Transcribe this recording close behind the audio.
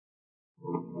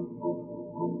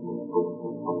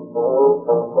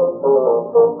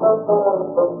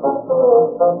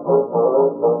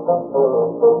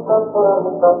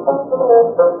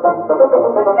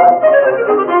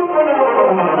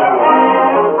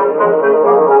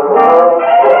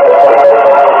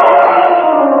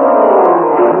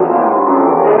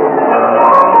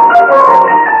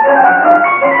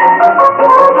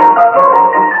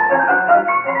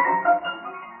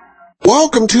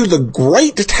Welcome to the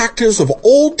Great Detectives of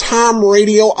Old Time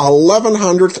Radio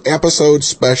 1100th episode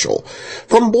special.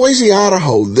 From Boise,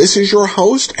 Idaho, this is your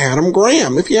host, Adam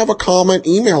Graham. If you have a comment,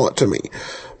 email it to me,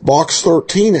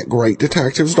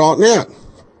 box13@greatdetectives.net.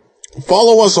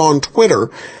 Follow us on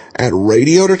Twitter at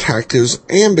Radio Detectives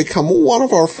and become one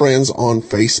of our friends on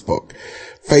Facebook,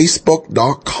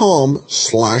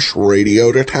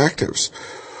 facebook.com/Radio Detectives.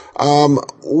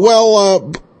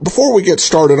 Before we get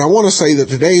started, I want to say that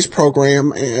today's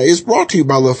program is brought to you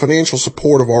by the financial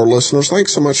support of our listeners.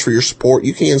 Thanks so much for your support.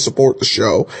 You can support the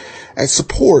show at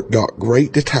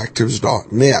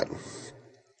support.greatdetectives.net.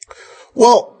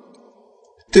 Well,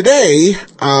 today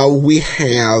we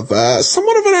have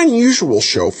somewhat of an unusual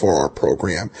show for our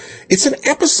program. It's an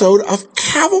episode of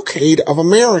Cavalcade of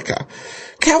America.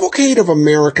 Cavalcade of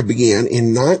America began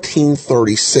in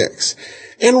 1936.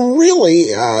 And really,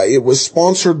 it was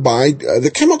sponsored by the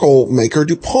chemical maker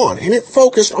DuPont, and it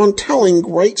focused on telling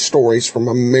great stories from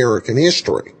American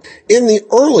history. In the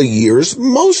early years,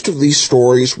 most of these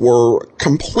stories were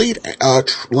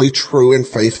completely true and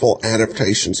faithful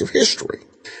adaptations of history.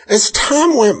 As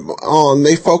time went on,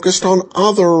 they focused on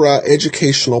other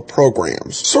educational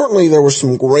programs. Certainly, there were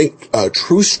some great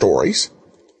true stories,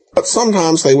 but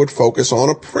sometimes they would focus on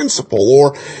a principle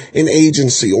or an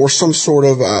agency or some sort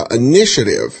of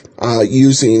initiative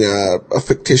using a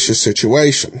fictitious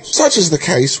situation, such is the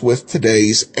case with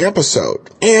today's episode.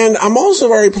 And I'm also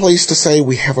very pleased to say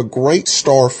we have a great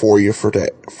star for you for today,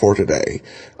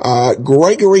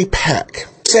 Gregory Peck.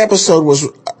 This episode was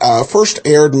first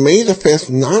aired May the 5th,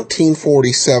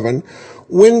 1947,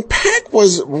 when Peck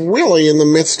was really in the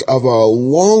midst of a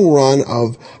long run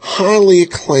of highly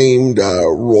acclaimed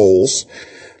roles.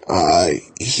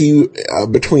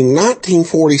 Between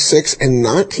 1946 and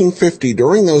 1950,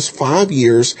 during those 5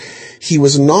 years, he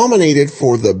was nominated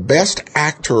for the Best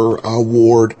Actor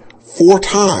award 4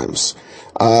 times,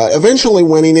 eventually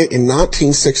winning it in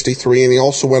 1963, and he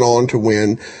also went on to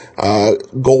win a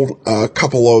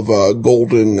couple of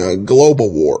Golden Globe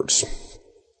Awards.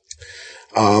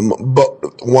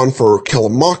 But one for Kill a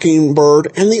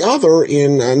Mockingbird and the other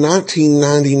in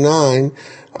 1999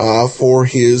 for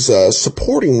his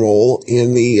supporting role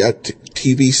in the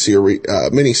TV series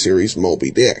miniseries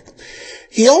Moby Dick.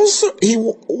 He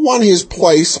won his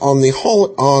place on the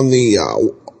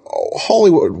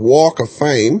Hollywood Walk of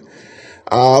Fame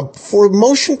for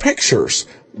motion pictures.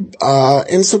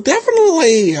 And so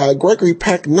definitely Gregory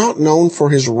Peck not known for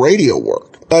his radio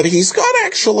work, but he's got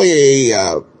actually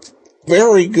a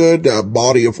very good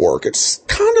body of work. It's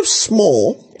kind of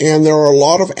small, and there are a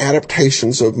lot of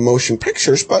adaptations of motion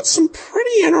pictures, but some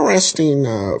pretty interesting,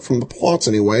 from the plots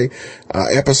anyway,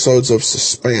 episodes of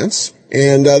suspense.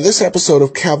 And this episode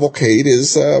of Cavalcade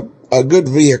is a good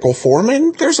vehicle for him,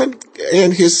 and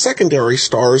his secondary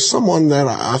star is someone that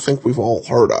I think we've all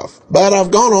heard of. But I've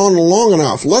gone on long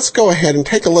enough. Let's go ahead and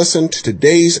take a listen to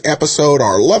today's episode,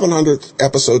 our 1100th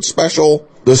episode special,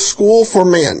 The School for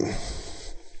Men.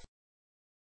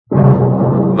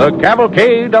 The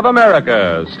Cavalcade of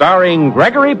America, starring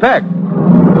Gregory Peck.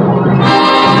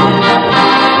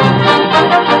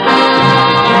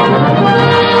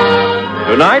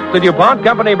 Tonight, the DuPont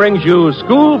Company brings you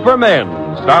School for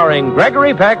Men, starring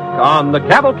Gregory Peck on The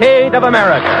Cavalcade of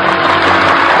America.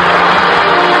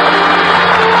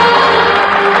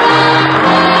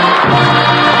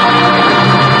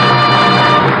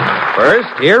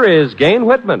 First, here is Gain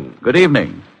Whitman. Good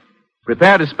evening.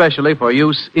 Prepared especially for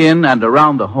use in and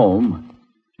around the home,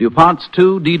 DuPont's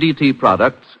 2 DDT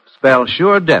products spell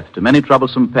sure death to many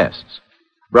troublesome pests.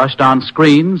 Brushed on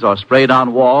screens or sprayed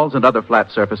on walls and other flat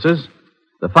surfaces,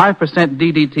 the 5%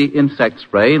 DDT insect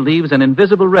spray leaves an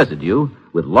invisible residue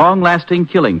with long-lasting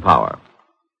killing power.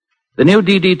 The new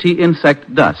DDT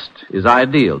insect dust is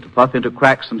ideal to puff into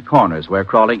cracks and corners where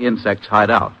crawling insects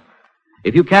hide out.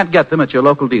 If you can't get them at your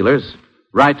local dealers,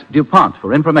 write DuPont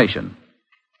for information.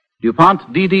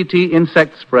 DuPont DDT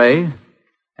Insect Spray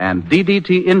and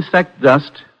DDT Insect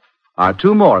Dust are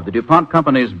 2 more of the DuPont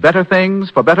Company's better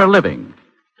things for better living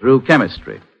through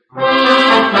chemistry.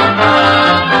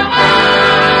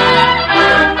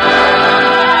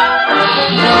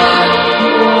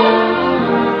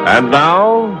 And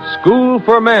now, School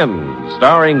for Men,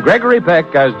 starring Gregory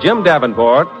Peck as Jim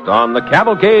Davenport on the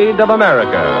Cavalcade of America.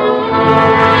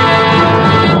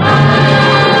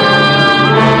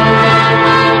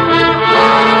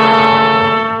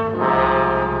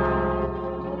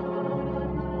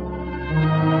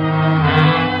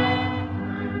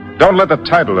 Don't let the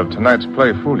title of tonight's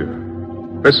play fool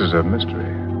you. This is a mystery.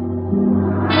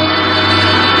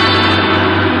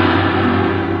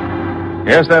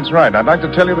 Yes, that's right. I'd like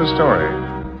to tell you the story.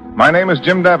 My name is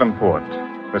Jim Davenport.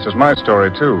 This is my story,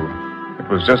 too. It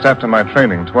was just after my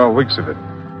training, 12 weeks of it,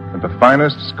 at the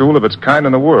finest school of its kind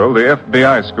in the world, the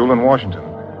FBI school in Washington.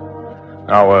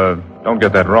 Now, don't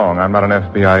get that wrong. I'm not an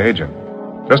FBI agent.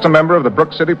 Just a member of the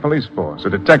Brook City Police Force, a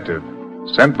detective,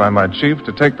 sent by my chief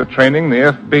to take the training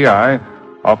the FBI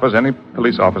offers any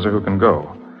police officer who can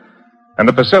go. And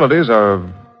the facilities are,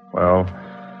 well,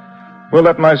 we'll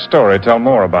let my story tell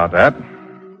more about that.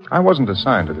 I wasn't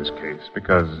assigned to this case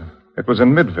because it was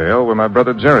in Midvale where my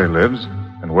brother Jerry lives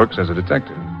and works as a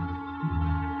detective.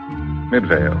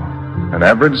 Midvale, an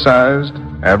average-sized,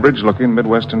 average-looking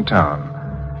Midwestern town.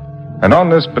 And on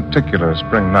this particular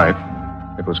spring night,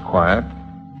 it was quiet,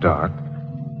 dark.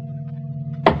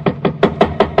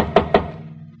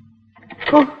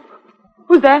 Oh,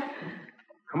 who's that?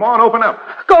 Come on, open up.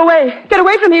 Go away. Get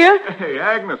away from here. Hey,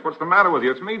 Agnes, what's the matter with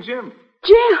you? It's me, Jim.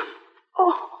 Jim.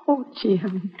 Oh,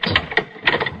 Jim.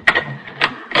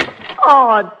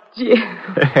 Oh, Jim.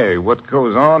 Hey, what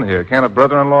goes on here? Can't a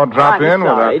brother-in-law drop in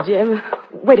sorry, without... Jim.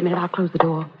 Wait a minute. I'll close the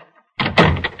door.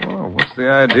 Oh, what's the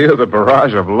idea of the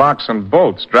barrage of locks and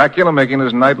bolts? Dracula making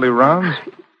his nightly rounds?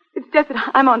 It's just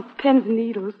that I'm on pins and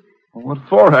needles. Well, what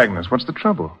for, Agnes? What's the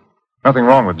trouble? Nothing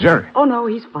wrong with Jerry. Oh, no,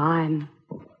 he's fine.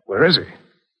 Where is he?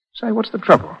 Say, what's the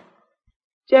trouble?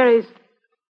 Jerry's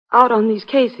out on these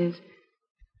cases.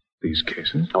 These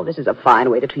cases? Oh, this is a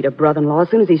fine way to treat a brother-in-law. As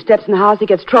soon as he steps in the house, he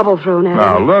gets trouble thrown at him.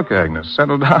 Now, look, Agnes,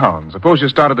 settle down. Suppose you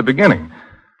start at the beginning.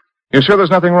 You sure there's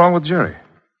nothing wrong with Jerry?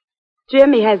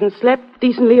 Jim, he hasn't slept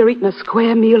decently or eaten a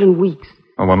square meal in weeks.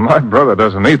 Well, when my brother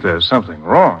doesn't eat, there's something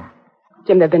wrong.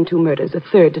 Jim, there have been 2 murders, a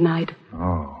third tonight.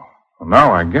 Oh, well,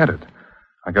 now I get it.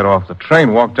 I got off the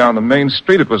train, walked down the main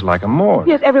street. It was like a morgue.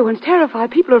 Yes, everyone's terrified.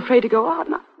 People are afraid to go out.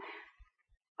 And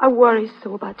I worry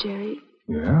so about Jerry.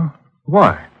 Yeah?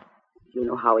 Why? You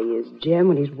know how he is, Jim.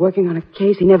 When he's working on a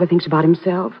case, he never thinks about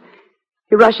himself.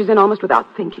 He rushes in almost without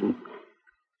thinking.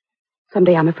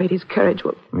 Someday I'm afraid his courage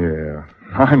will... Yeah,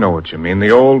 I know what you mean.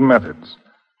 The old methods.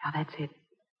 Now, that's it.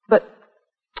 But,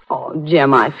 oh,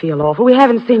 Jim, I feel awful. We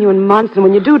haven't seen you in months, and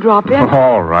when you do drop in...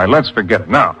 All right, let's forget it.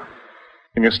 Now,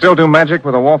 can you still do magic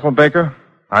with a waffle baker?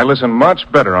 I listen much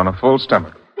better on a full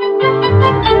stomach.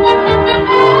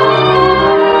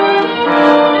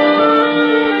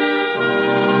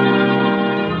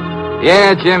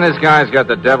 Yeah, Jim, this guy's got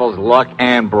the devil's luck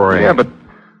and brain. Yeah, but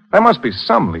there must be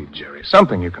some lead, Jerry.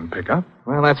 Something you can pick up.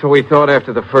 Well, that's what we thought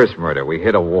after the first murder. We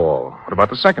hit a wall. What about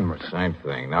the second murder? Same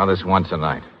thing. Now this one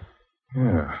tonight.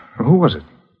 Yeah. Who was it?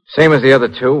 Same as the other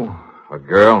 2. A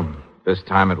girl. This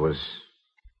time it was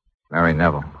Mary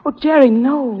Neville. Oh, Jerry,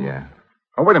 no. Yeah.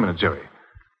 Oh, wait a minute, Jerry.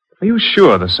 Are you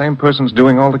sure the same person's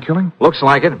doing all the killing? Looks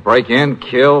like it. Break in,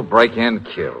 kill, break in,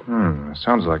 kill.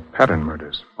 Sounds like pattern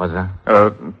murders. What's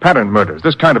that? Pattern murders.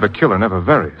 This kind of a killer never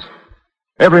varies.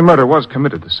 Every murder was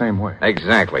committed the same way.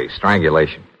 Exactly.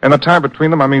 Strangulation. And the time between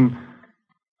them, I mean,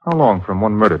 how long from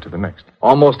one murder to the next?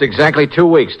 Almost exactly 2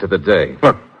 weeks to the day.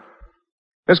 Look,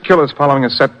 this killer's following a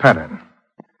set pattern.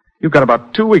 You've got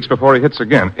about 2 weeks before he hits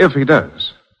again, if he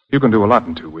does. You can do a lot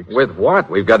in 2 weeks. With what?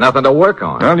 We've got nothing to work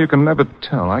on. Well, you can never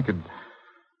tell. I could...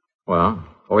 Well,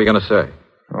 what are you going to say?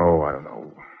 Oh, I don't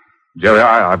know. Jerry,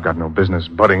 I've got no business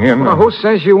butting in. Well, who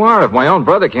says you are if my own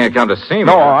brother can't come to see me?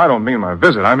 No, I don't mean my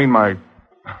visit. I mean my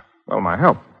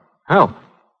help. Help?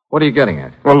 What are you getting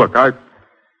at? Well, look,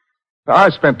 I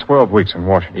spent 12 weeks in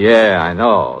Washington. Yeah, I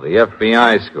know. The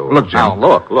FBI school. Look, Jim. Now,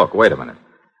 look, wait a minute.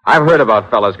 I've heard about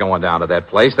fellas going down to that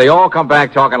place. They all come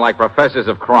back talking like professors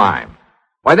of crime.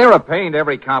 Why, they're a pain to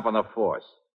every cop on the force.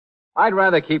 I'd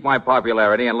rather keep my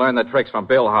popularity and learn the tricks from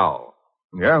Bill Howell.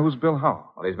 Yeah, who's Bill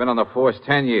Howell? Well, he's been on the force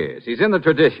 10 years. He's in the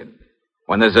tradition.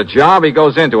 When there's a job, he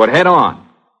goes into it head on.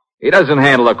 He doesn't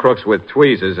handle the crooks with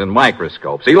tweezers and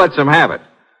microscopes. He lets them have it.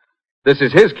 This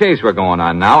is his case we're going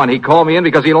on now, and he called me in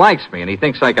because he likes me and he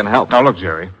thinks I can help. Now, look,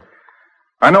 Jerry.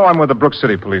 I know I'm with the Brook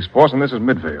City Police Force, and this is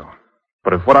Midvale.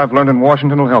 But if what I've learned in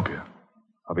Washington will help you,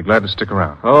 I'll be glad to stick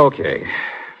around. Okay.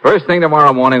 First thing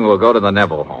tomorrow morning, we'll go to the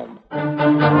Neville home.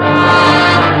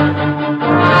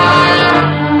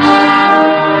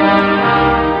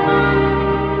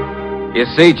 You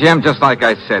see, Jim, just like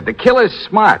I said, the killer's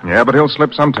smart. Yeah, but he'll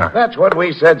slip sometime. That's what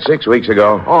we said 6 weeks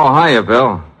ago. Oh, hiya,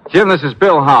 Bill. Jim, this is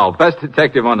Bill Howell, best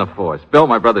detective on the force. Bill,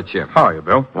 my brother Jim. How are you,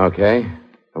 Bill? Okay.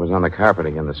 I was on the carpet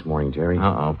again this morning, Jerry.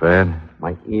 Uh-oh, bad.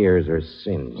 My ears are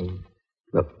singed.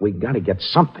 Look, we got to get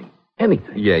something.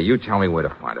 Anything. Yeah, you tell me where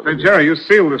to find it. Say, Jerry, you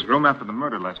sealed this room after the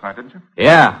murder last night, didn't you?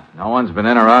 Yeah, no one's been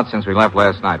in or out since we left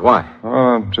last night. Why?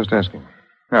 Oh, just asking.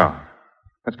 Now,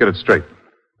 let's get it straight.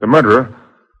 The murderer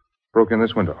broke in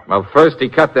this window. Well, first he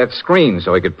cut that screen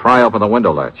so he could pry open the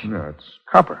window latch. No, it's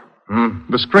copper. Hmm?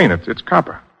 The screen, it's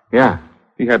copper. Yeah.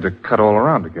 He had to cut all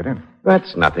around to get in.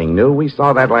 That's nothing new. We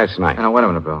saw that last night. Now, wait a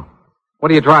minute, Bill.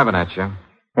 What are you driving at, Jim?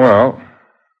 Well,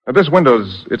 this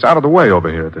window's, it's out of the way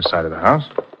over here at this side of the house.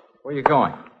 Where are you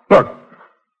going? Look,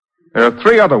 there are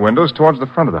 3 other windows towards the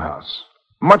front of the house.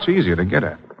 Much easier to get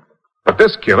at. But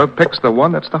this killer picks the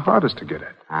one that's the hardest to get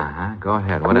at. Uh-huh. Go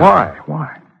ahead. What is Why?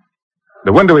 Why?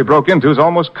 The window he broke into is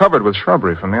almost covered with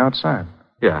shrubbery from the outside.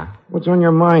 it? Yeah. What's on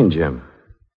your mind, Jim?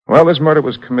 Well, this murder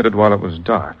was committed while it was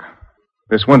dark.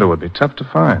 This window would be tough to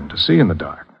find, to see in the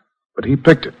dark. But he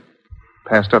picked it.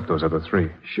 Passed up those other 3.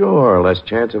 Sure, less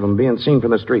chance of him being seen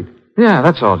from the street. Yeah,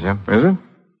 that's all, Jim. Is it?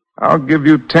 I'll give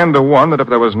you 10 to 1 that if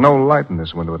there was no light in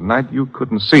this window at night, you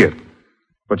couldn't see it.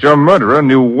 But your murderer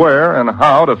knew where and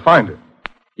how to find it.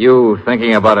 You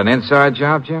thinking about an inside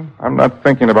job, Jim? I'm not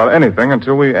thinking about anything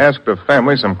until we ask the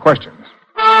family some questions.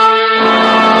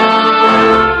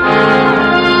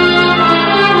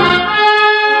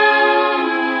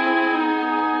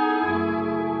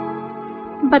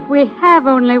 But we have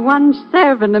only one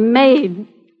servant, a maid.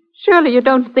 Surely you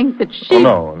don't think that she...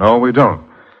 Oh, no, we don't.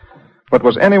 But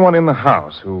was anyone in the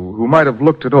house who might have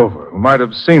looked it over, who might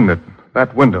have seen that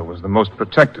that window was the most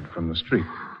protected from the street?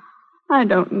 I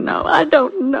don't know. I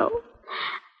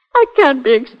can't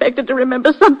be expected to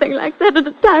remember something like that at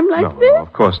a time like this. No,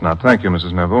 of course not. Thank you,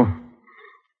 Mrs. Neville.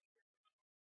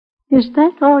 Is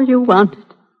that all you wanted?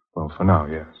 Well, for now,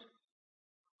 yes.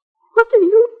 What are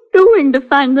you doing to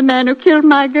find the man who killed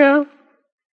my girl?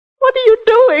 What are you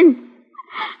doing?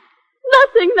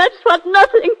 Nothing, that's what,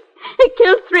 nothing. He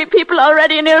killed 3 people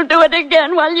already, and he'll do it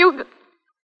again while you...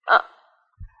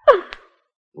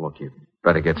 Look, you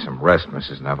better get some rest,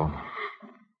 Mrs. Neville.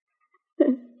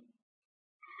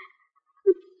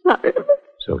 Sorry.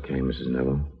 It's okay, Mrs.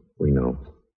 Neville. We know.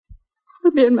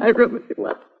 I'll be in my room if you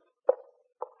want.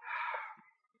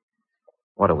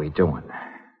 What are we doing?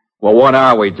 Well, what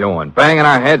are we doing? Banging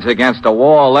our heads against a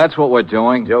wall, that's what we're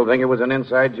doing. Joe think it was an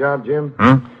inside job, Jim?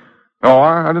 No,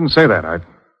 I didn't say that.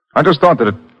 I just thought that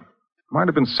it might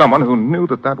have been someone who knew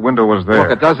that window was there.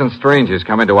 Look, a dozen strangers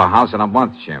come into a house in a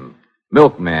month, Jim.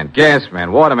 Milkman,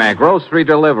 gasman, waterman, grocery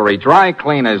delivery, dry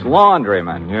cleaners,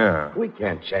 laundryman. Yeah. We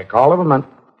can't check all of them.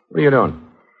 What are you doing?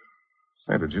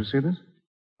 Say, did you see this?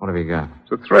 What have you got?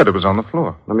 It's a thread that was on the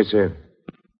floor. Let me see it.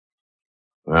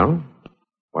 Well,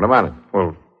 what about it?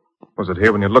 Well, was it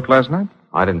here when you looked last night?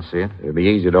 I didn't see it. It'd be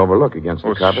easy to overlook against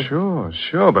the carpet.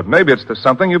 Sure, but maybe it's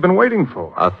something you've been waiting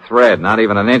for. A thread, not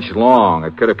even an inch long.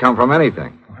 It could have come from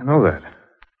anything. I know that.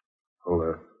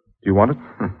 Well, do you want it?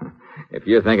 If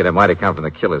you're thinking it might have come from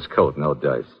the killer's coat, no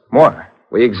dice. Why?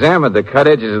 We examined the cut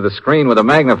edges of the screen with a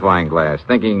magnifying glass,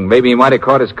 thinking maybe he might have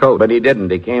caught his coat. But he didn't.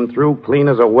 He came through clean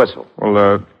as a whistle.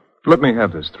 Well, let me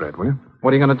have this thread, will you?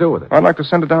 What are you going to do with it? I'd like to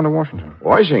send it down to Washington.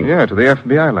 Washington? Yeah, to the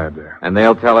FBI lab there. And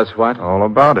they'll tell us what? All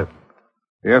about it.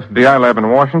 The FBI lab in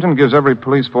Washington gives every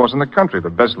police force in the country the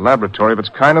best laboratory of its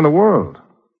kind in the world.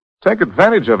 Take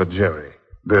advantage of it, Jerry.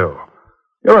 Bill.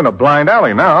 You're in a blind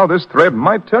alley now. This thread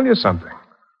might tell you something.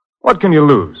 What can you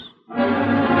lose?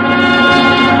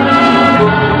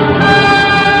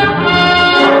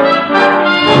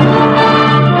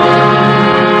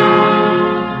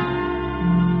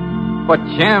 But,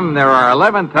 Jim, there are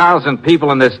 11,000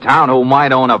 people in this town who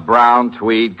might own a brown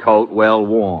tweed coat well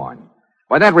worn.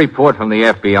 Why, that report from the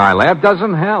FBI lab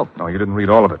doesn't help. No, you didn't read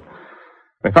all of it.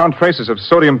 They found traces of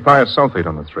sodium thiosulfate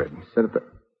on the thread.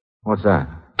 What's that?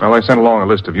 Well, they sent along a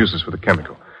list of uses for the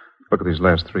chemical. Look at these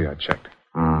last 3 I checked.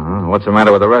 Uh-huh. What's the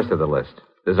matter with the rest of the list?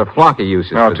 There's a flock of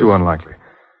uses. No, too unlikely.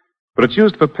 But it's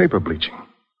used for paper bleaching.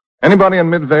 Anybody in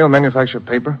Midvale manufacture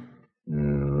paper?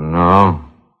 No.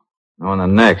 No, in the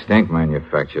next, ink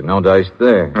manufacture. No dice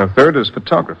there. And a third is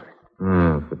photography.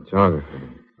 Photography.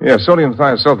 Yeah, sodium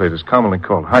thiosulfate is commonly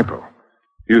called hypo.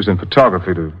 Used in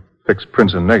photography to fix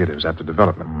prints and negatives after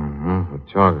development.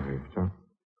 Photography.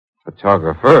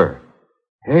 Photographer.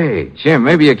 Hey, Jim,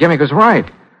 maybe your gimmick is right.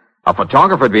 A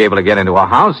photographer would be able to get into a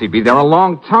house. He'd be there a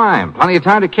long time. Plenty of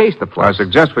time to case the place. I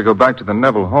suggest we go back to the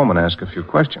Neville home and ask a few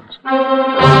questions.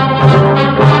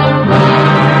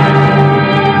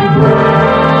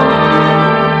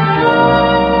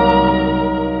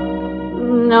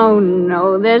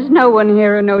 No. There's no one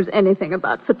here who knows anything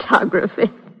about photography.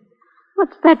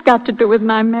 What's that got to do with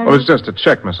my marriage? Well, it's just a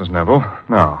check, Mrs. Neville.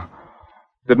 Now,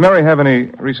 did Mary have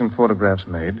any recent photographs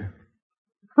made?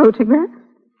 Photographs?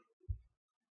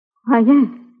 Why, yes.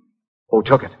 Who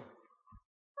took it?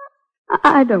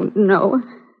 I don't know.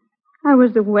 I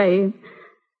was away.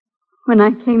 When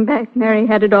I came back, Mary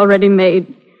had it already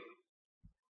made.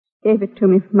 Gave it to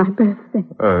me for my birthday.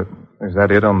 Is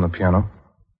that it on the piano?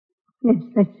 Yes,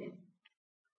 that's it.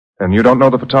 And you don't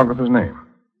know the photographer's name?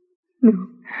 No.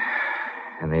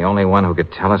 And the only one who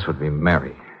could tell us would be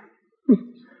Mary.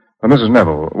 Mrs.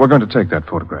 Neville, we're going to take that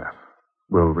photograph.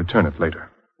 We'll return it later.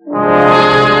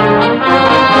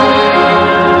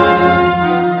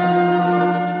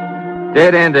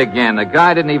 Dead end again. The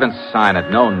guy didn't even sign it.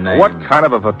 No name. What kind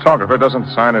of a photographer doesn't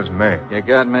sign his name? You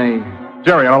got me?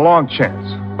 Jerry, on a long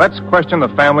chance, let's question the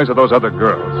families of those other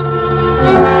girls.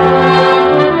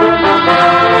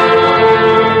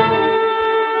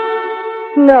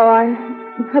 No,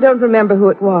 I don't remember who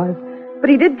it was. But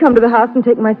he did come to the house and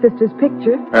take my sister's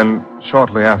picture. And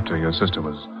shortly after, your sister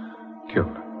was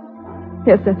killed.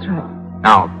 Yes, that's right.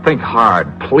 Now, think hard,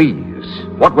 please.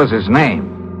 What was his name?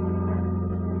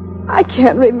 I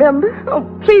can't remember. Oh,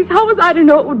 please, how was I to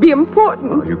know it would be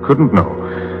important? Well, you couldn't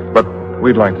know. But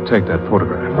we'd like to take that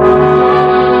photograph.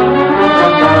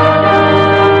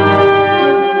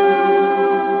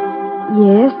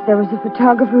 Yes, there was a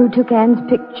photographer who took Anne's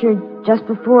picture just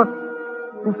before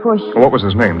she... What was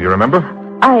his name? Do you remember?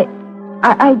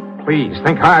 Please,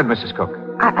 think hard, Mrs. Cook.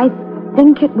 I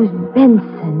think it was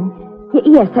Benson.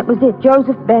 Yes, that was it,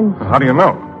 Joseph Benson. How do you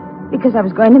know? Because I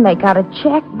was going to make out a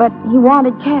check, but he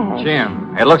wanted cash.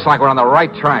 Jim, it looks like we're on the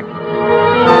right track.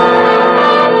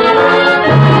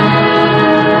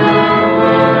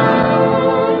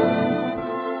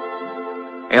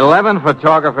 "11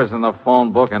 photographers in the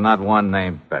phone book and not one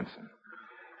named Benson."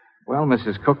 Well,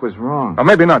 Mrs. Cook was wrong. Or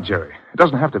maybe not, Jerry. It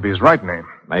doesn't have to be his right name.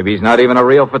 Maybe he's not even a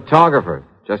real photographer.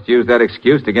 Just use that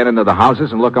excuse to get into the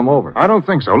houses and look them over. I don't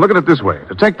think so. Look at it this way.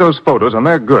 To take those photos, and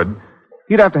they're good,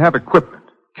 he'd have to have equipment.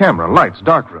 Camera, lights,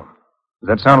 darkroom. Does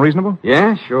that sound reasonable?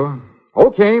 Yeah, sure.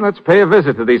 Okay, let's pay a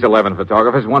visit to these 11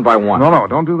 photographers one by one. No,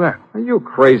 don't do that. Are you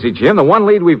crazy, Jim? The one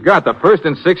lead we've got, the first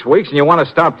in 6 weeks, and you want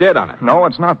to stop dead on it. No,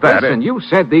 it's not that. Listen, you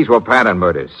said these were pattern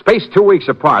murders. Spaced 2 weeks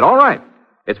apart. All right.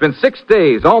 It's been 6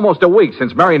 days, almost a week,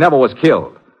 since Mary Neville was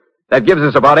killed. That gives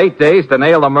us about 8 days to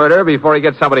nail the murderer before he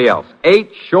gets somebody else.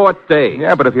 8 short days.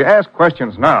 Yeah, but if you ask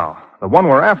questions now, the one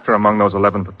we're after among those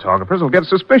 11 photographers will get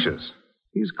suspicious.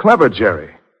 He's clever,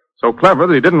 Jerry. So clever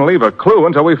that he didn't leave a clue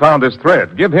until we found his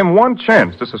thread. Give him one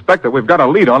chance to suspect that we've got a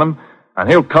lead on him, and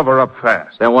he'll cover up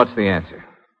fast. Then what's the answer?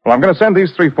 Well, I'm going to send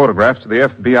these 3 photographs to the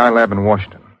FBI lab in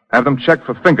Washington. Have them checked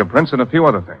for fingerprints and a few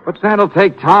other things. But that'll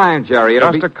take time, Jerry.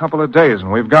 Just a couple of days,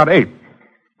 and we've got 8.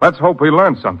 Let's hope we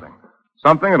learn something.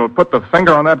 Something that'll put the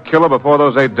finger on that killer before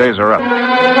those 8 days are up.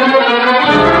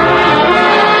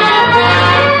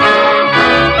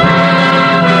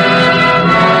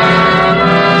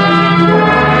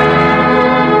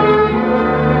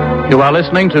 You are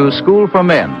listening to School for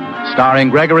Men, starring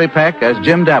Gregory Peck as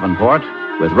Jim Davenport,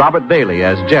 with Robert Bailey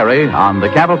as Jerry on the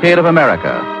Cavalcade of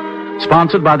America.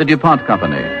 Sponsored by the DuPont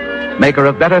Company, maker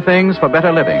of better things for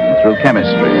better living through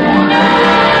chemistry.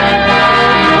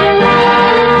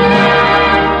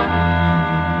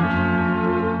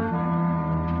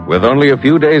 With only a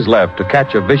few days left to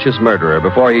catch a vicious murderer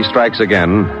before he strikes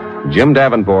again, Jim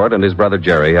Davenport and his brother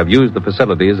Jerry have used the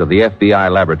facilities of the FBI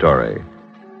laboratory.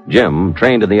 Jim,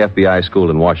 trained in the FBI school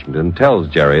in Washington, tells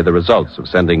Jerry the results of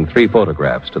sending 3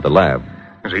 photographs to the lab.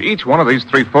 You see, each one of these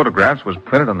 3 photographs was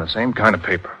printed on the same kind of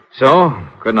paper. So,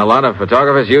 couldn't a lot of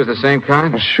photographers use the same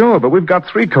kind? Well, sure, but we've got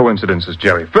 3 coincidences,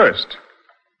 Jerry. First,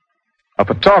 a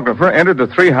photographer entered the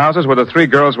 3 houses where the 3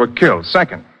 girls were killed.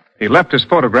 Second, he left his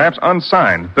photographs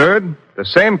unsigned. Third, the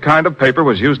same kind of paper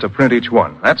was used to print each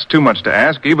one. That's too much to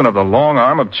ask, even of the long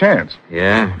arm of chance.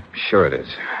 Yeah, sure it is.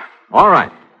 All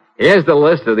right. Here's the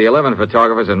list of the 11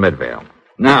 photographers in Midvale.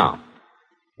 Now,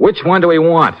 which one do we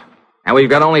want? And we've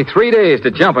got only 3 days to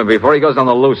jump him before he goes on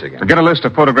the loose again. To get a list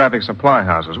of photographic supply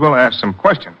houses, we'll ask some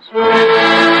questions.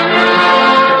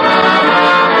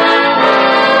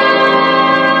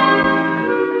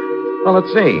 Well,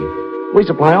 let's see. We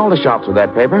supply all the shops with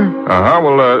that paper.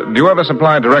 Well, do you ever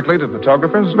supply directly to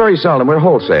photographers? Very seldom. We're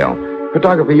wholesale.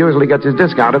 Photographer usually gets his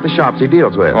discount at the shops he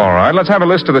deals with. All right, let's have a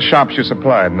list of the shops you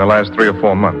supplied in the last 3 or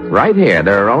 4 months. Right here.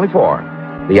 There are only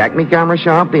 4. The Acme Camera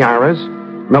Shop, the Iris,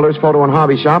 Miller's Photo and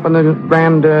Hobby Shop, and the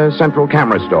Grand Central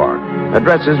Camera Store.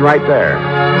 Address is right there.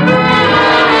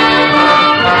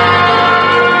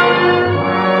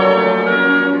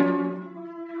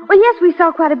 Well, yes, we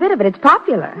sell quite a bit of it. It's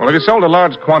popular. Well, have you sold a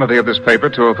large quantity of this paper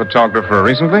to a photographer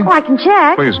recently? Oh, I can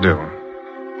check. Please do.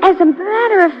 As a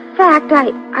matter of fact,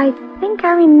 I think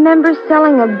I remember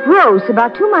selling a gross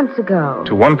about 2 months ago.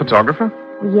 To one photographer?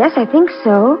 Yes, I think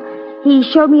so. He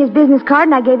showed me his business card,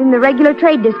 and I gave him the regular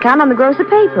trade discount on the gross of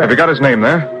paper. Have you got his name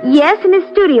there? Yes, and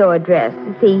his studio address.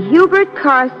 Let's see, Hubert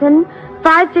Carson,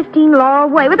 515 Laurel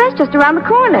Way. Well, that's just around the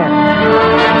corner.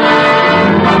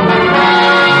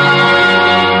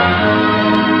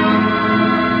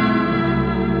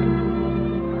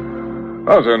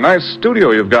 Oh, it's a nice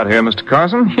studio you've got here, Mr.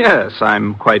 Carson. Yes,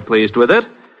 I'm quite pleased with it.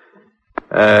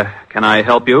 Can I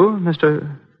help you,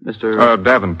 Mr.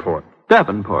 Davenport.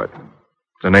 Davenport?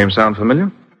 The name sound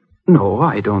familiar? No,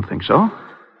 I don't think so.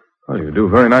 Well, you do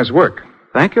very nice work.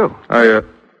 Thank you.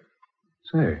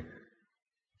 Say,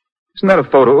 isn't that a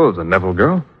photo of the Neville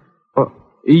girl? Oh,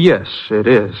 yes, it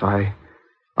is.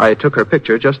 I took her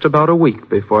picture just about a week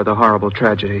before the horrible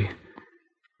tragedy.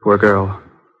 Poor girl.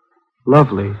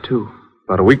 Lovely, too.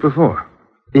 About a week before?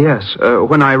 Yes.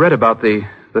 When I read about the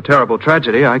terrible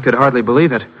tragedy, I could hardly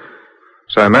believe it.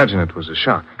 So I imagine it was a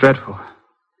shock. Dreadful.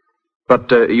 But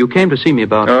you came to see me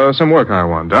about... Some work I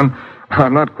want done.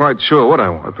 I'm not quite sure what I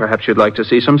want. Perhaps you'd like to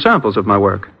see some samples of my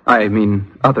work. I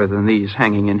mean, other than these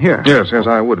hanging in here. Yes,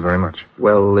 I would very much.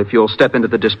 Well, if you'll step into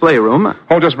the display room...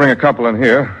 Oh, just bring a couple in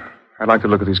here. I'd like to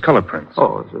look at these color prints.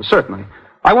 Oh, certainly.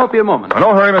 I won't be a moment.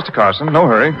 No hurry, Mr. Carson. No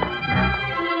hurry.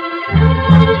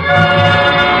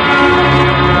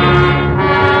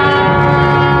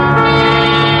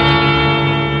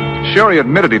 Sure, he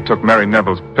admitted he took Mary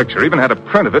Neville's picture, even had a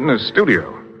print of it in his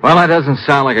studio. Well, that doesn't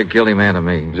sound like a guilty man to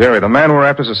me. Jerry, the man we're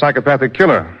after is a psychopathic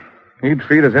killer. He'd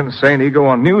feed his insane ego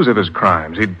on news of his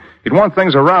crimes. He'd want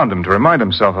things around him to remind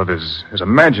himself of his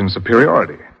imagined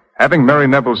superiority. Having Mary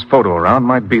Neville's photo around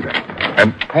might be that.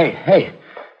 And... Hey.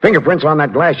 Fingerprints on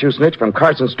that glass you snitched from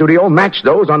Carson's studio match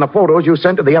those on the photos you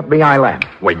sent to the FBI lab.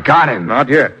 We got him. Not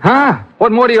yet. Huh?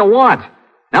 What more do you want?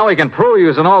 Now we can prove he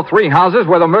was in all three houses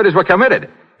where the murders were committed.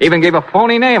 Even gave a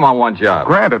phony name on one job.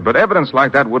 Granted, but evidence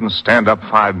like that wouldn't stand up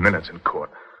 5 minutes in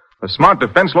court. A smart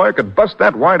defense lawyer could bust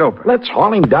that wide open. Let's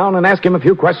haul him down and ask him a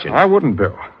few questions. I wouldn't,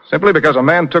 Bill. Simply because a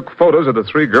man took photos of the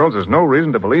three girls, there's no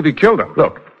reason to believe he killed them.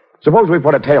 Look, suppose we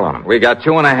put a tail on him. We got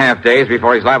 2.5 days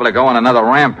before he's liable to go on another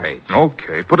rampage.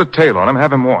 Okay, put a tail on him,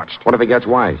 have him watched. What if he gets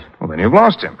wise? Well, then you've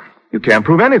lost him. You can't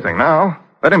prove anything now.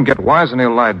 Let him get wise and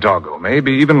he'll lie doggo.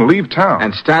 Maybe even leave town.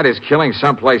 And start his killing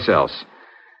someplace else.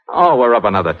 Oh, we're up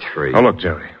another tree. Oh, look,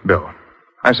 Jerry, Bill.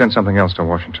 I sent something else to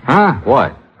Washington. Huh?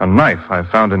 What? A knife I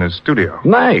found in his studio.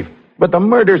 Knife? But the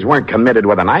murders weren't committed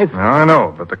with a knife. I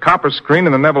know, but the copper screen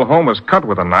in the Neville home was cut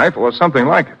with a knife or something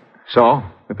like it. So?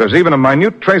 If there's even a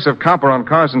minute trace of copper on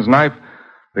Carson's knife,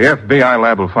 the FBI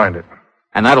lab will find it.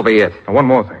 And that'll be it. Now, one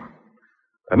more thing.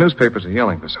 The newspapers are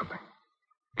yelling for something.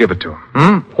 Give it to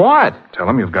them. What? Tell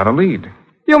them you've got a lead.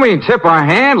 You mean tip our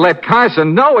hand, let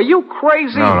Carson know? Are you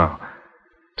crazy? No.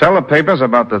 Tell the papers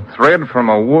about the thread from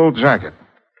a wool jacket.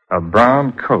 A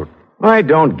brown coat. I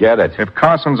don't get it. If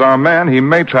Carson's our man, he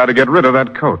may try to get rid of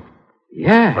that coat.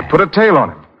 Yeah. But put a tail on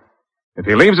him. If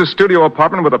he leaves his studio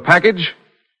apartment with a package,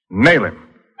 nail him.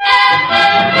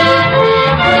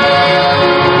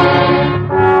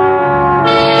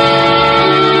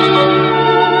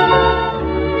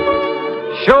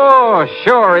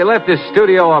 Sure. He left his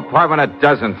studio apartment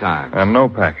 12 times. And no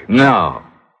package. No.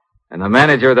 And the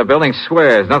manager of the building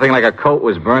swears nothing like a coat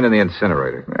was burned in the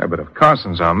incinerator. Yeah, but if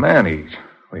Carson's our man, he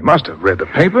must have read the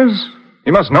papers.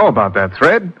 He must know about that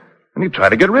thread. And he tried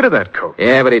to get rid of that coat.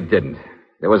 Yeah, but he didn't.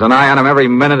 There was an eye on him every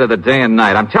minute of the day and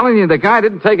night. I'm telling you, the guy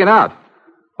didn't take it out.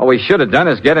 All we should have done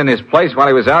is get in his place while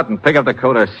he was out and pick up the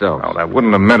coat ourselves. Oh, that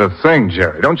wouldn't have meant a thing,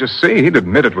 Jerry. Don't you see? He'd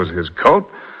admit it was his coat.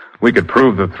 We could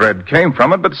prove the thread came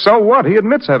from it, but so what? He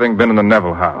admits having been in the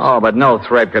Neville house. Oh, but no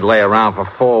thread could lay around for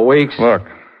 4 weeks. Look,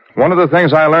 one of the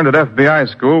things I learned at FBI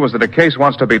school was that a case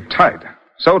wants to be tight.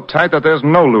 So tight that there's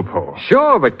no loophole.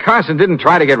 Sure, but Carson didn't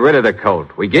try to get rid of the coat.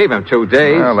 We gave him 2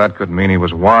 days. Well, that could mean he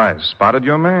was wise. Spotted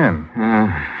your man.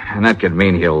 And that could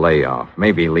mean he'll lay off.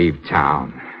 Maybe leave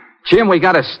town. Jim, we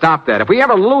gotta stop that. If we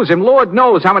ever lose him, Lord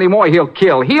knows how many more he'll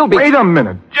kill. He'll be... Wait a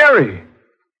minute, Jerry.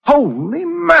 Holy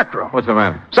mackerel. What's the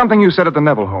matter? Something you said at the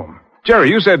Neville home. Jerry,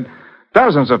 you said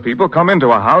dozens of people come into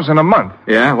a house in a month.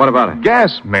 Yeah, what about it?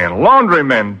 Gas men, laundry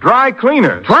men, dry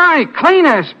cleaners. Dry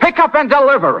cleaners, pickup and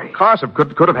delivery. Carson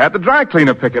could have had the dry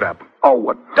cleaner pick it up. Oh,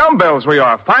 what dumbbells we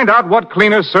are. Find out what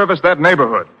cleaners service that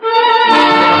neighborhood.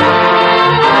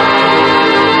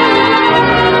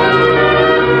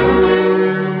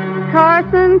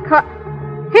 Carson,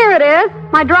 here it is.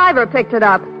 My driver picked it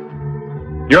up.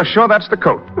 You're sure that's the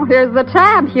coat? Well, here's the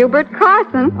tab, Hubert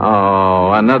Carson.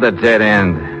 Oh, another dead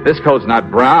end. This coat's not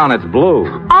brown, it's blue.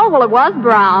 Oh, well, it was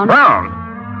brown.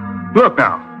 Brown? Look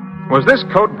now. Was this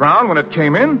coat brown when it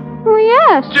came in? Oh,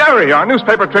 yes. Jerry, our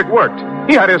newspaper trick worked.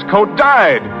 He had his coat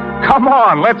dyed. Come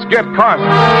on, let's get Carson.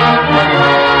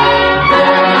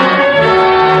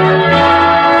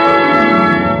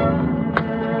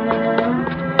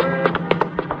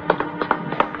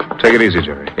 Take it easy,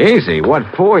 Jerry. Easy? What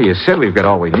for? You said we've got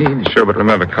all we need. Sure, but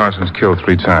remember, Carson's killed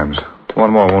 3 times.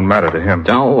 One more won't matter to him.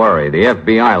 Don't worry. The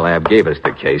FBI lab gave us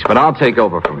the case, but I'll take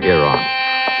over from here on.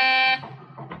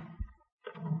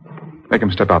 Make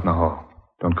him step out in the hall.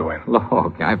 Don't go in.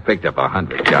 Look, I picked up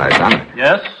 100 guys.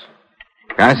 Yes?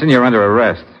 Carson, you're under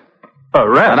arrest.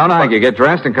 Arrest? Now, don't argue. Get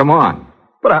dressed and come on.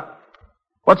 But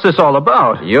what's this all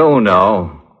about? You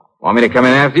know. Want me to come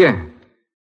in after you?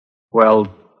 Well,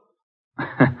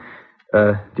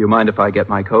 do you mind if I get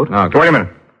my coat? No. Wait a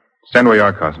minute. Stand where you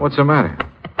are, Carson. What's the matter?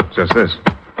 Just this.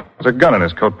 There's a gun in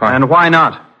his coat pocket. And why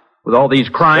not? With all these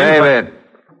crimes... Save it.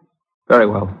 Very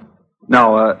well.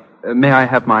 Now, may I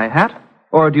have my hat?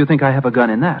 Or do you think I have a gun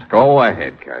in that? Go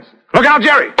ahead, Carson. Look out,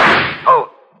 Jerry!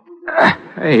 Oh!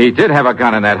 Hey, he did have a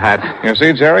gun in that hat. You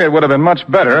see, Jerry, it would have been much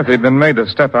better if he'd been made to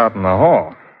step out in the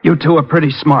hall. You two are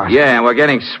pretty smart. Yeah, and we're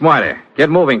getting smarter. Get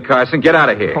moving, Carson. Get out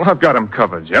of here. Well, I've got him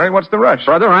covered, Jerry. What's the rush?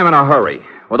 Brother, I'm in a hurry.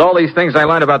 With all these things I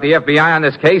learned about the FBI on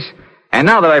this case, and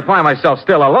now that I find myself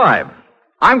still alive,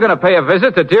 I'm going to pay a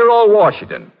visit to dear old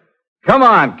Washington. Come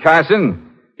on,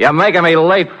 Carson. You're making me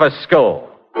late for school.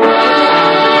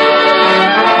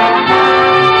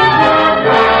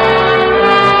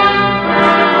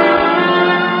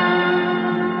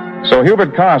 So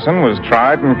Hubert Carson was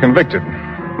tried and convicted.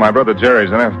 My brother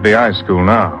Jerry's in FBI school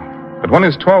now. But when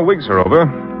his 12 weeks are over,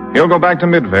 he'll go back to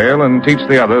Midvale and teach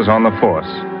the others on the force.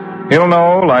 He'll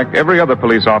know, like every other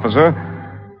police officer,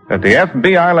 that the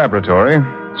FBI laboratory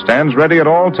stands ready at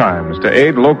all times to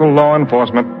aid local law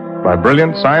enforcement by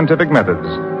brilliant scientific methods.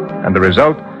 And the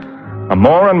result, a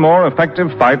more and more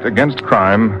effective fight against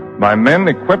crime by men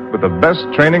equipped with the best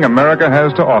training America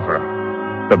has to offer.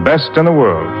 The best in the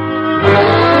world.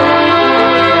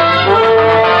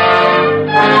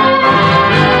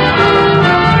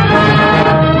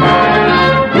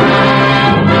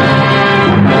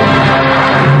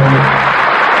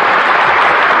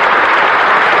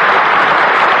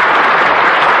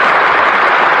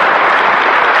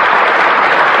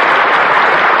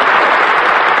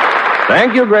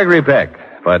 Thank you, Gregory Peck.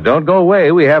 But don't go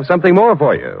away. We have something more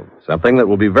for you. Something that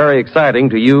will be very exciting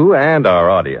to you and our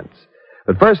audience.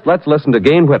 But first, let's listen to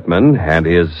Gain Whitman and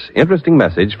his interesting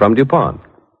message from DuPont.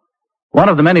 One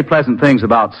of the many pleasant things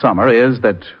about summer is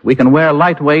that we can wear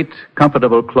lightweight,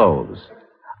 comfortable clothes.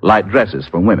 Light dresses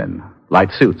for women,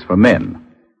 light suits for men,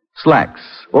 slacks,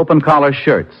 open-collar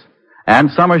shirts,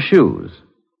 and summer shoes.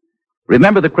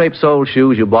 Remember the crepe-soled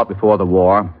shoes you bought before the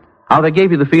war? How they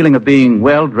gave you the feeling of being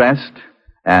well-dressed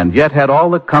and yet had all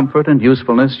the comfort and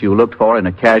usefulness you looked for in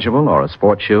a casual or a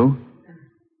sport shoe?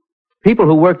 People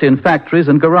who worked in factories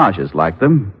and garages liked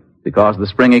them because the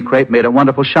springy crepe made a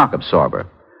wonderful shock absorber.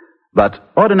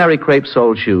 But ordinary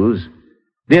crepe-soled shoes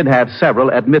did have several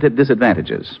admitted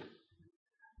disadvantages.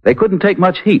 They couldn't take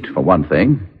much heat, for one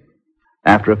thing.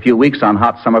 After a few weeks on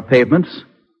hot summer pavements,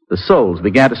 the soles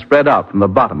began to spread out from the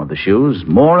bottom of the shoes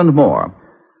more and more,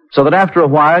 so that after a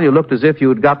while you looked as if you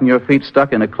had gotten your feet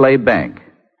stuck in a clay bank.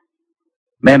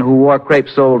 Men who wore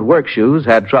crepe-soled work shoes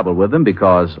had trouble with them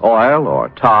because oil or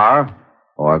tar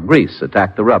or grease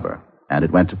attacked the rubber, and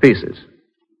it went to pieces.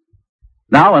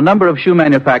 Now, a number of shoe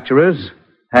manufacturers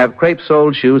have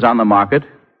crepe-soled shoes on the market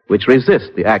which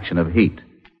resist the action of heat,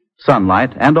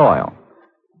 sunlight, and oil.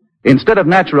 Instead of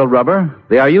natural rubber,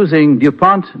 they are using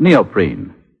DuPont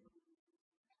neoprene.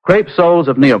 Crepe soles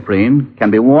of neoprene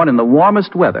can be worn in the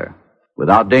warmest weather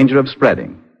without danger of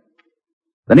spreading.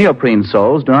 The neoprene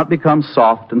soles do not become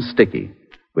soft and sticky,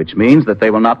 which means that they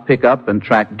will not pick up and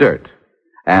track dirt.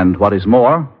 And what is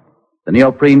more, the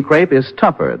neoprene crepe is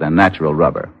tougher than natural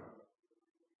rubber.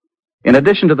 In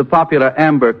addition to the popular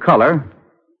amber color,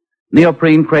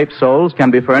 neoprene crepe soles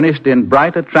can be furnished in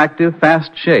bright, attractive,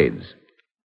 fast shades,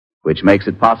 which makes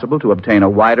it possible to obtain a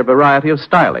wider variety of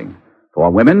styling for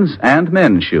women's and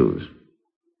men's shoes.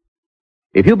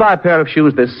 If you buy a pair of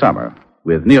shoes this summer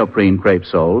with neoprene crepe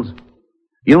soles,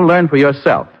 you'll learn for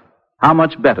yourself how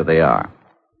much better they are.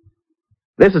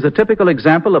 This is a typical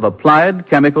example of applied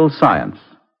chemical science.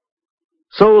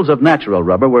 Soles of natural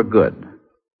rubber were good,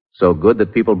 so good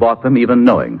that people bought them even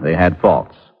knowing they had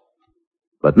faults.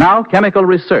 But now chemical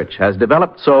research has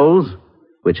developed soles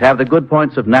which have the good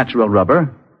points of natural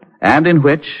rubber and in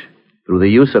which, through the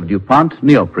use of DuPont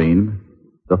neoprene,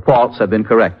 The faults have been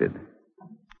corrected.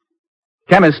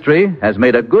 Chemistry has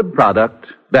made a good product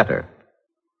better.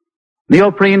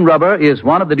 Neoprene rubber is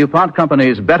one of the DuPont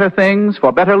Company's better things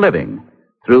for better living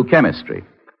through chemistry.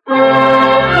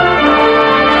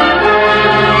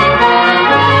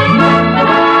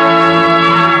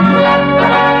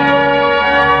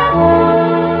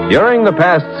 During the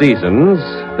past seasons,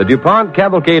 the DuPont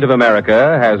Cavalcade of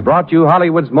America has brought you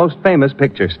Hollywood's most famous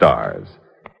picture stars.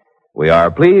 We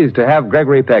are pleased to have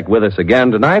Gregory Peck with us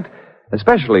again tonight,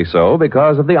 especially so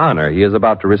because of the honor he is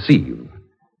about to receive.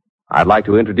 I'd like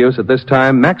to introduce at this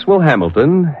time Maxwell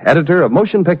Hamilton, editor of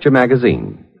Motion Picture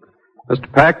Magazine.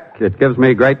 Mr. Peck, it gives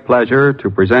me great pleasure to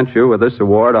present you with this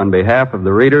award on behalf of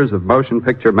the readers of Motion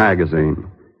Picture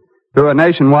Magazine. Through a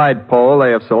nationwide poll,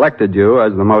 they have selected you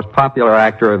as the most popular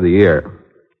actor of the year.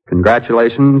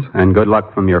 Congratulations and good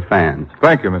luck from your fans.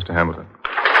 Thank you, Mr. Hamilton.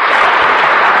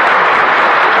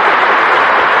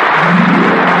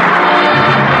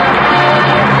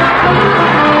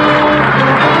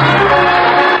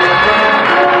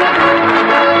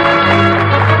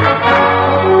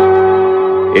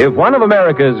 If one of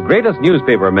America's greatest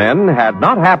newspaper men had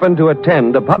not happened to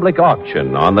attend a public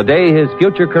auction on the day his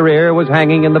future career was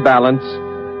hanging in the balance,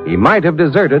 he might have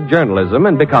deserted journalism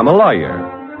and become a lawyer.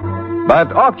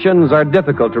 But auctions are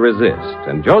difficult to resist,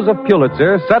 and Joseph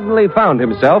Pulitzer suddenly found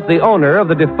himself the owner of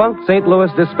the defunct St. Louis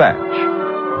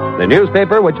Dispatch, the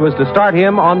newspaper which was to start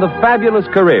him on the fabulous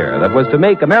career that was to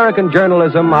make American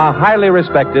journalism a highly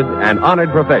respected and honored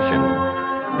profession.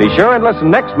 Be sure and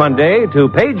listen next Monday to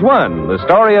Page One, the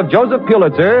story of Joseph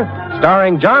Pulitzer,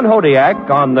 starring John Hodiak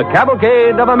on the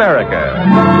Cavalcade of America.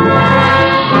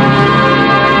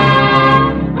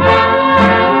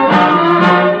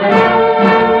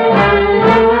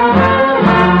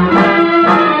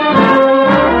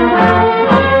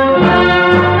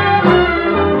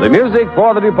 The music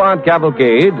for the DuPont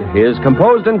Cavalcade is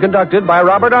composed and conducted by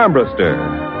Robert Armbruster.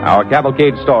 Our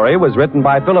Cavalcade story was written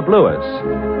by Philip Lewis.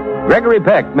 Gregory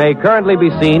Peck may currently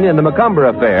be seen in The Macumber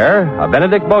Affair, a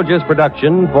Benedict Boges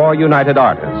production for United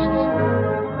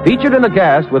Artists. Featured in the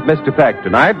cast with Mr. Peck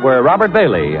tonight were Robert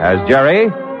Bailey as Jerry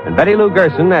and Betty Lou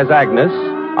Gerson as Agnes.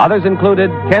 Others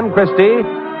included Ken Christie,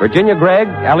 Virginia Gregg,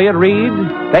 Elliott Reed,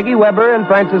 Peggy Weber, and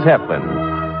Francis Heflin.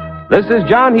 This is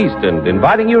John Heaston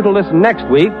inviting you to listen next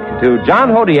week to John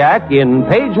Hodiak in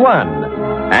Page One.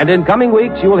 And in coming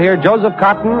weeks, you will hear Joseph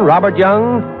Cotton, Robert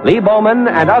Young, Lee Bowman,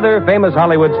 and other famous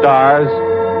Hollywood stars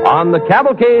on the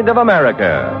Cavalcade of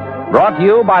America, brought to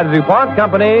you by the DuPont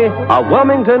Company of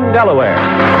Wilmington, Delaware.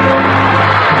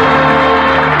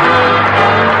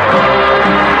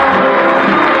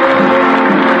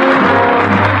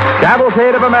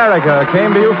 Cavalcade of America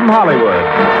came to you from Hollywood.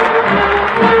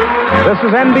 This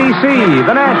is NBC,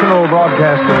 the national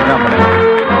broadcasting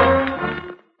company.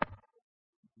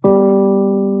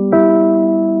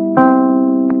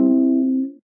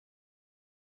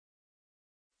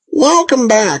 Welcome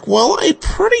back. Well, a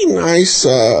pretty nice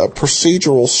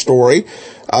procedural story,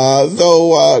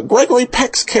 though Gregory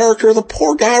Peck's character, the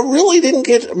poor guy, really didn't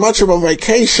get much of a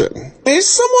vacation. It's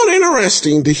somewhat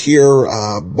interesting to hear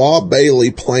Bob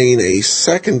Bailey playing a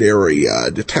secondary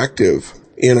detective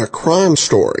in a crime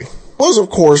story. It was, of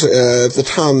course, at the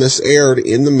time this aired,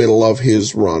 in the middle of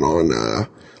his run on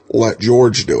Let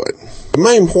George Do It. The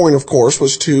main point, of course,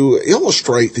 was to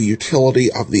illustrate the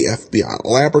utility of the FBI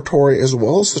laboratory as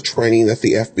well as the training that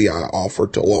the FBI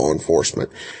offered to law enforcement.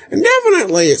 And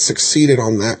definitely it succeeded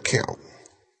on that count.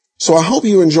 So I hope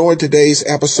you enjoyed today's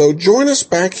episode. Join us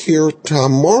back here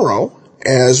tomorrow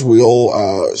as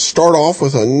we'll start off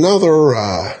with another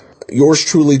Yours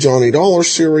Truly Johnny Dollar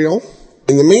serial.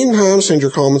 In the meantime, send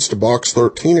your comments to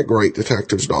box13 at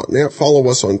greatdetectives.net. Follow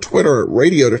us on Twitter at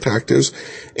Radio Detectives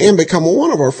and become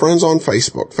one of our friends on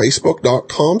Facebook,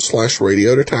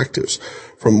 facebook.com/Radio Detectives.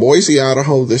 From Boise,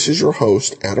 Idaho, this is your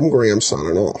host, Adam Graham,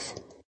 signing off.